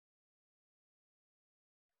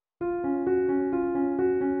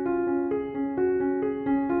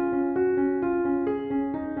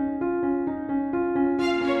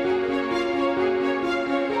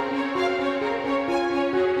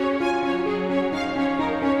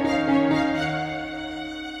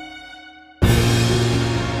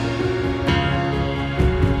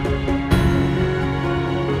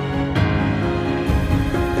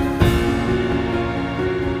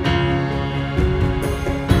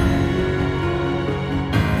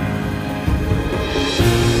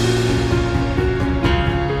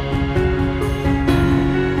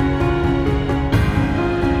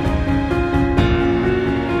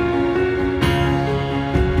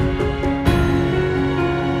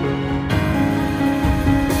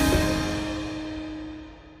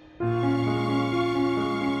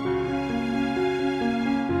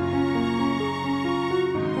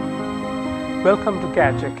Welcome to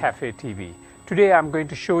Gaggia Caffe TV. Today I'm going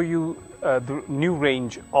to show you the new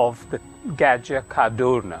range of the Gaggia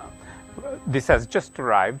Cadorna. This has just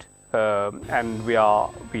arrived and we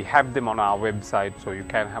have them on our website, so you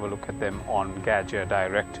can have a look at them on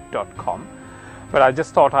gaggiadirect.com. But I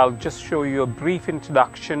just thought I'll just show you a brief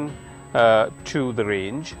introduction to the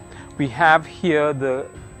range. We have here the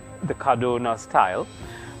Cadorna Style,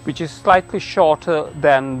 which is slightly shorter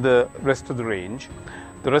than the rest of the range.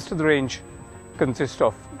 The rest of the range consists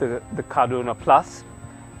of the Cadorna Plus,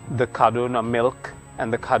 the Cadorna Milk,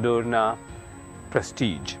 and the Cadorna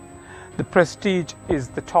Prestige. The Prestige is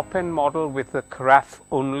the top-end model with the carafe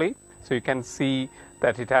only, so you can see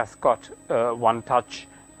that it has got a one-touch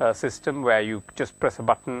system where you just press a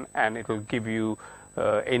button and it will give you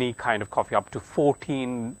any kind of coffee, up to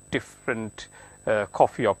 14 different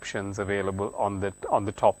coffee options available on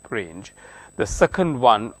the top range. The second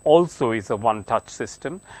one also is a one-touch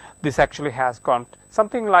system. This actually has got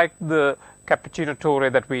something like the cappuccino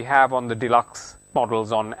torre that we have on the deluxe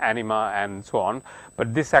models on Anima and so on,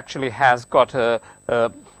 but this actually has got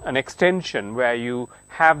an extension where you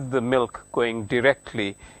have the milk going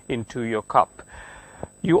directly into your cup.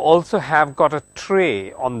 You also have got a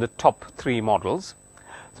tray on the top three models,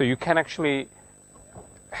 so you can actually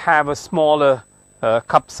have a smaller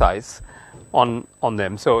cup size on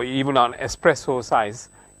them. So even on espresso size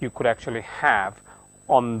you could actually have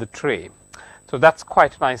on the tray. So that's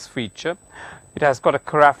quite a nice feature. It has got a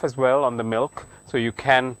carafe as well on the milk, so you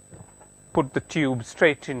can put the tube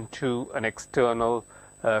straight into an external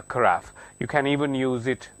carafe. You can even use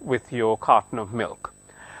it with your carton of milk.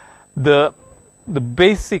 The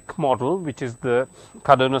basic model, which is the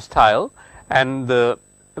Cadorna Style, and the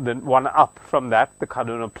one up from that, the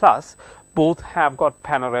Cadorna Plus, both have got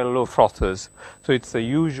Panarello frothers. So it's the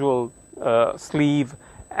usual sleeve,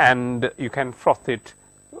 and you can froth it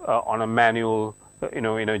on a manual, in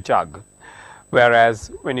a jug.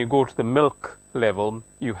 Whereas when you go to the milk level,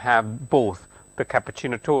 you have both the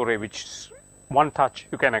cappuccino torre, which one touch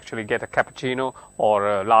you can actually get a cappuccino or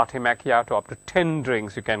a latte macchiato, up to 10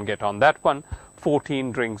 drinks you can get on that one,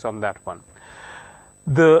 14 drinks on that one.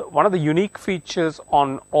 One of the unique features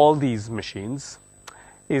on all these machines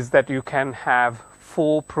is that you can have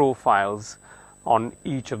 4 profiles on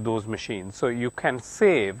each of those machines. So you can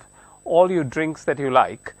save all your drinks that you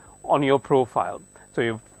like on your profile. So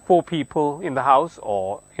you have 4 people in the house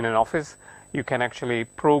or in an office, you can actually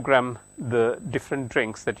program the different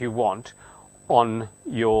drinks that you want on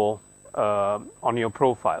your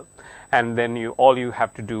profile, and then all you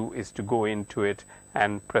have to do is to go into it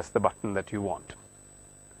and press the button that you want.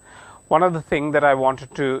 One other thing that I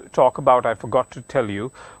wanted to talk about, I forgot to tell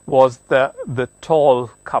you, was the tall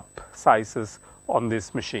cup sizes on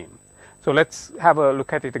this machine. So let's have a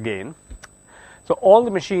look at it again. So all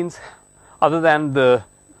the machines other than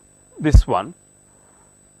this one,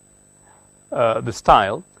 the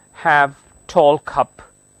Style, have tall cup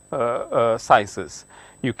sizes.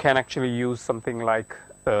 You can actually use something like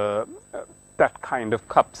that kind of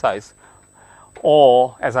cup size,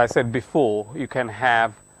 or as I said before, you can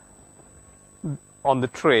have on the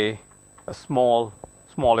tray a small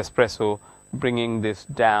espresso, bringing this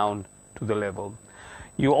down to the level.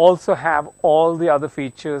 You also have all the other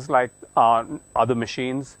features like other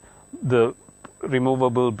machines, the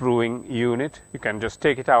removable brewing unit. You can just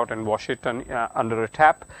take it out and wash it under a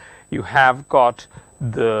tap. You have got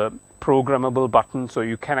the programmable button, so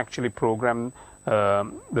you can actually program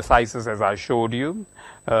the sizes as I showed you,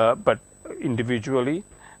 but individually.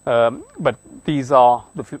 But these are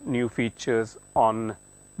the new features on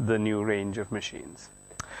the new range of machines.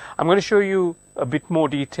 I'm going to show you a bit more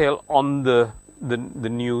detail on the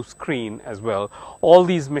new screen as well. All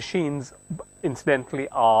these machines, incidentally,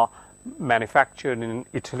 are manufactured in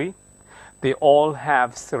Italy. They all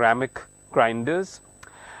have ceramic grinders,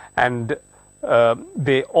 and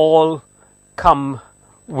they all come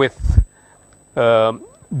with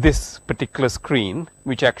this particular screen,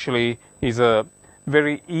 which actually is a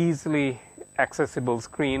very easily accessible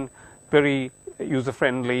screen, very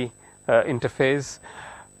user-friendly interface.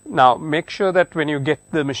 Now make sure that when you get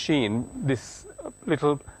the machine, this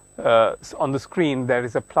little on the screen there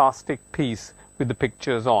is a plastic piece with the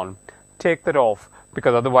pictures on. Take that off,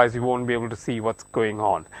 because otherwise you won't be able to see what's going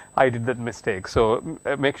on. I did that mistake, so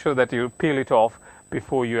make sure that you peel it off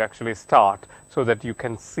before you actually start, so that you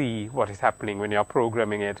can see what is happening when you're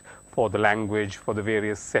programming it for the language, for the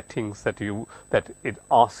various settings that it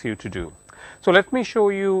asks you to do. So let me show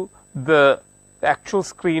you the actual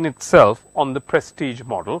screen itself on the Prestige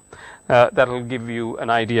model. That will give you an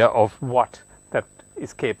idea of what that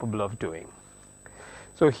is capable of doing.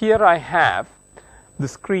 So here I have the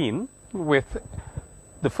screen with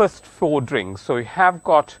the first 4 drinks. So you have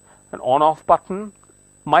got an on-off button,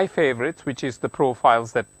 my favorites, which is the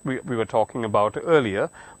profiles that we were talking about earlier,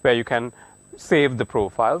 where you can save the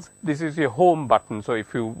profiles. This is your home button, so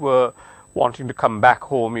if you were wanting to come back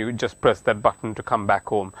home, you would just press that button to come back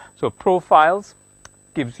home. So profiles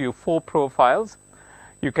gives you 4 profiles.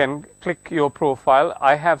 You can click your profile.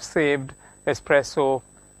 I have saved espresso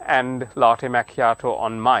and latte macchiato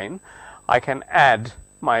on mine. I can add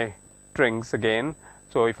my drinks again.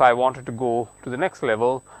 So if I wanted to go to the next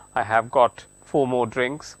level, I have got 4 more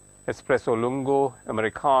drinks: espresso lungo,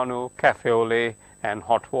 americano, cafe au lait, and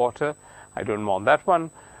hot water. I don't want that one.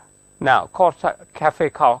 Now, cafe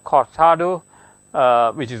cortado,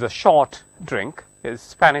 which is a short drink, is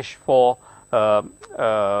Spanish for a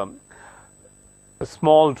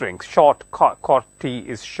small drink. Short, corti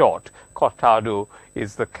is short. Cortado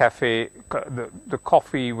is the cafe, the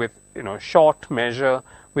coffee with, short measure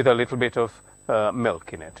with a little bit of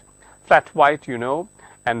milk in it. Flat white,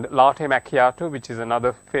 and latte macchiato, which is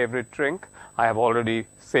another favorite drink. I have already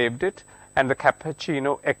saved it. And the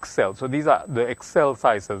cappuccino XL. So these are the XL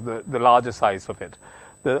sizes, the larger size of it.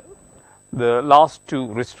 The last 2,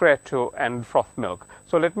 ristretto and froth milk.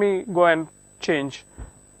 So let me go and change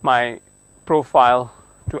my profile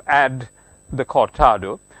to add the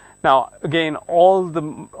cortado. Now again, all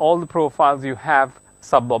the profiles you have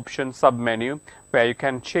sub-option, sub-menu, where you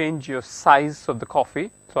can change your size of the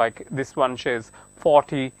coffee. So this one says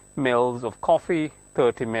 40 mils of coffee,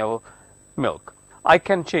 30 ml milk. I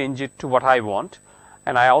can change it to what I want,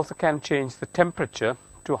 and I also can change the temperature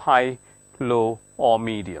to high, low, or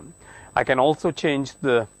medium. I can also change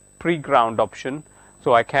the pre-ground option,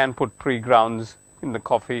 so I can put pre-grounds in the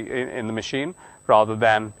coffee in the machine rather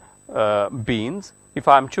than beans. If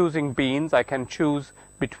I'm choosing beans, I can choose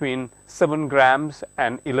between 7 grams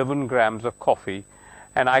and 11 grams of coffee,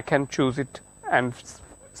 and I can choose it and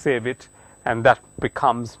save it, and that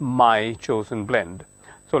becomes my chosen blend.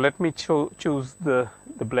 So let me choose the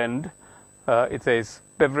blend. It says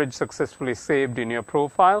beverage successfully saved in your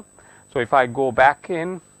profile. So if I go back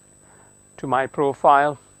in to my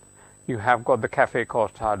profile, you have got the cafe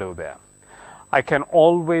cortado there. I can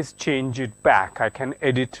always change it back. I can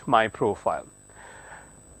edit my profile.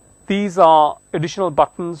 These are additional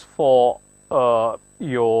buttons for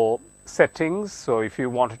your settings. So if you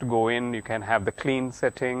wanted to go in, you can have the clean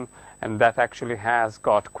setting, and that actually has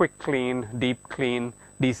got quick clean, deep clean,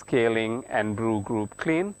 descaling, and brew group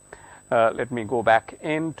clean. Let me go back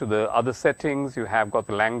into the other settings. You have got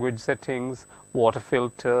the language settings, water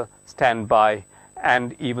filter, standby,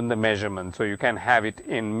 and even the measurement. So you can have it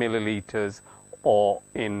in milliliters or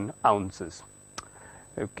in ounces.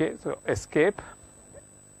 Okay, so escape.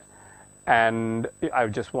 And I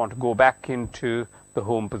just want to go back into the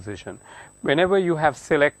home position. Whenever you have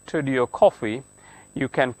selected your coffee, you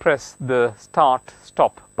can press the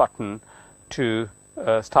start-stop button to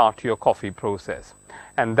start your coffee process,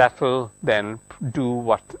 and that will then do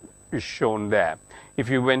what is shown there. If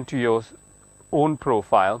you went to your own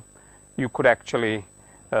profile, you could actually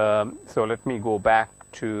so let me go back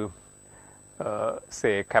to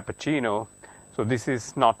say cappuccino. So this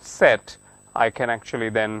is not set. I can actually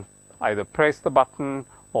then either press the button,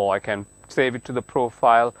 or I can save it to the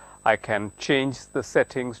profile. I can change the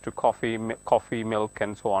settings to coffee, milk,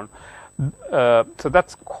 and so on. So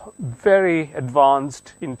that's very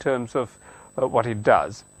advanced in terms of what it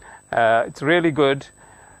does. It's really good.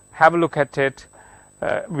 Have a look at it.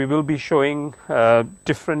 We will be showing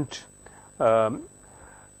different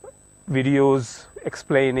videos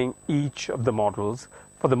explaining each of the models.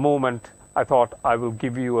 For the moment, I thought I will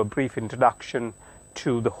give you a brief introduction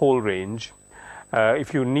to the whole range.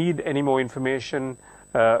 If you need any more information,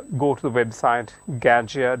 go to the website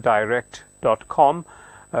gaggiadirect.com.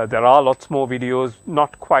 There are lots more videos,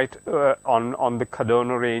 not quite on the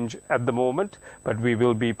Cadorna range at the moment, but we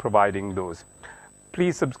will be providing those.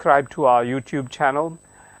 Please subscribe to our YouTube channel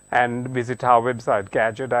and visit our website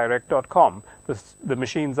gaggiadirect.com. The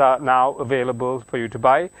machines are now available for you to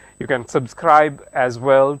buy. You can subscribe as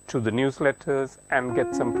well to the newsletters and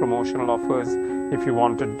get some promotional offers if you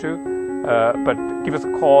wanted to. But give us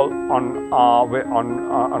a call on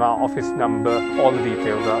our office number. All the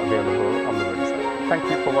details are available on the website. Thank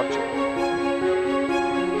you for watching.